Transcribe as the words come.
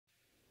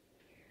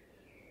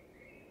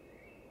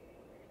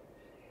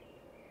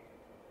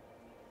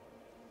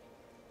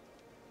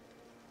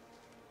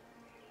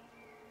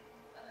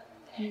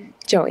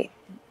Joey.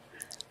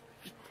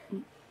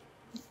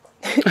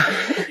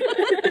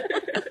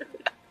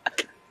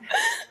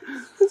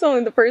 It's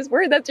only the first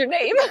word, that's your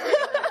name.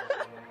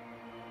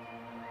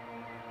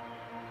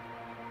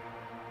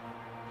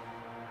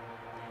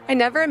 I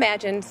never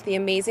imagined the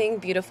amazing,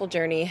 beautiful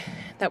journey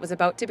that was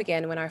about to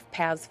begin when our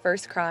paths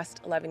first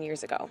crossed 11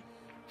 years ago.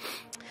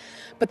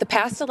 But the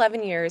past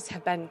 11 years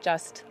have been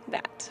just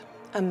that,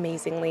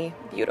 amazingly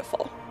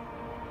beautiful.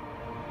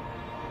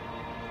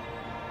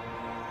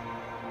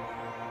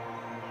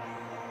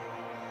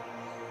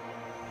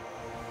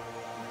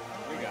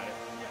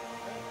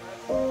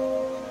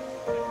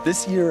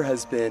 This year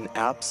has been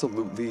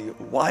absolutely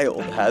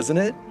wild, hasn't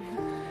it?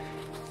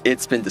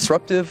 It's been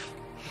disruptive.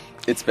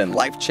 It's been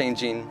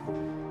life-changing.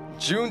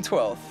 June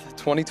 12th,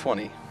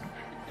 2020.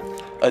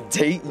 A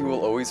date you will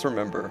always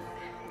remember.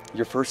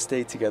 Your first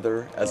day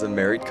together as a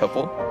married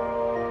couple.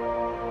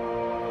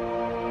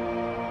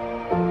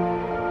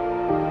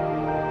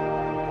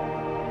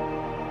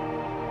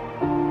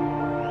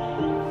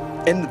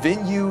 And the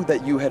venue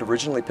that you had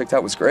originally picked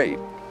out was great,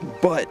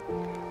 but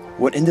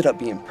what ended up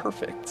being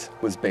perfect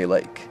was Bay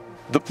Lake.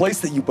 The place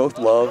that you both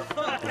love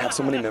and have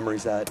so many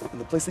memories at, and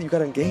the place that you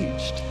got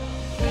engaged.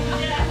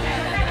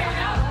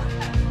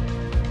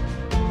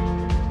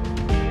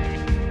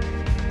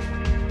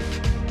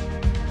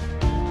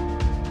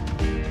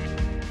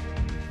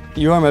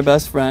 You are my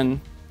best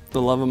friend,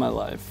 the love of my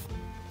life.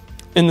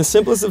 In the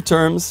simplest of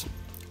terms,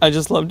 I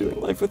just love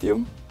doing life with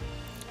you.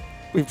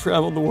 We've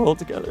traveled the world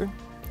together.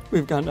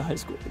 We've gone to high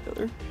school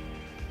together,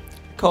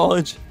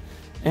 college,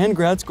 and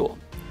grad school,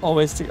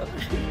 always together.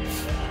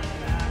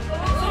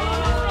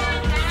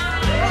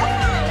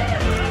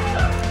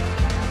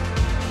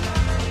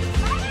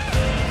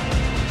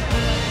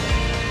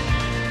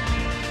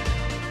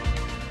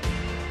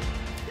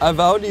 I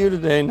vow to you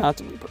today not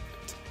to be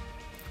perfect,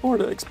 or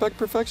to expect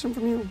perfection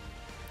from you,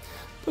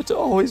 but to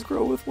always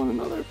grow with one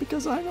another,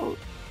 because I know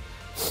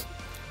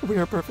we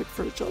are perfect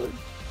for each other.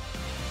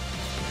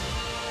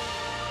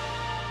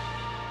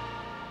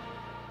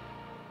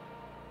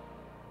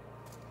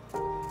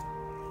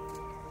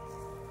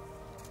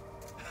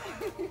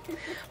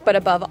 But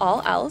above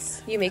all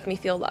else, you make me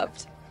feel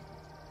loved.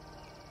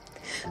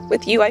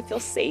 With you, I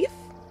feel safe,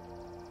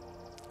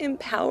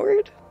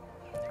 empowered,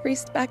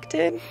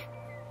 respected,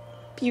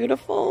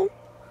 beautiful,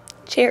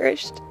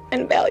 cherished,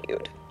 and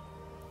valued.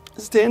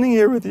 Standing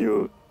here with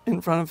you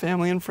in front of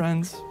family and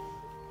friends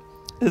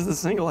is the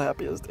single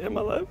happiest day of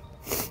my life.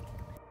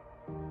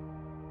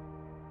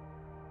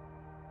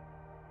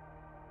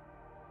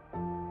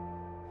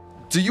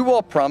 Do you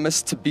all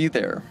promise to be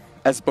there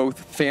as both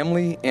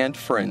family and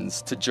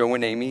friends to Joe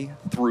and Amy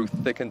through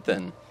thick and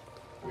thin?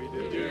 We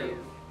do.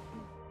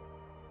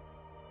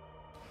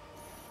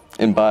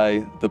 And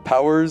by the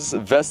powers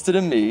vested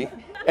in me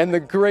and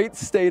the great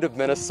state of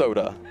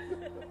Minnesota,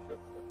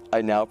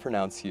 I now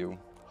pronounce you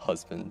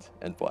husband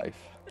and wife.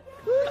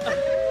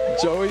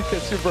 Joey,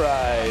 kiss your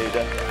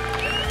bride.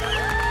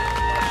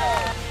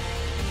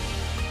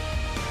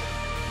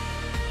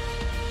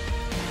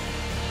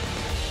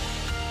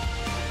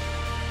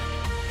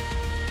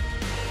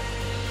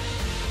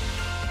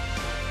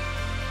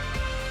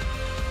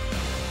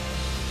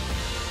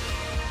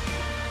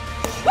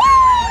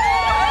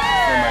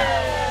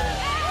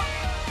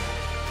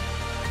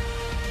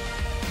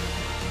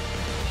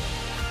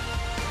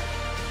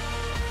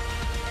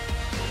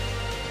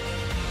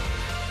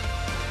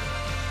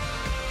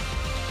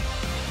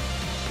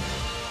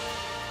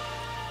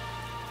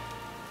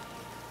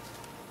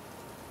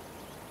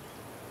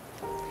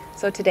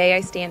 So today I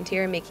stand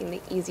here making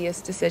the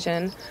easiest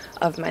decision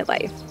of my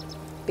life,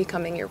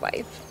 becoming your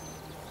wife.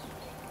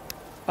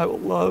 I will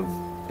love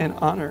and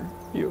honor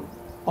you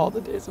all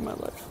the days of my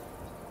life.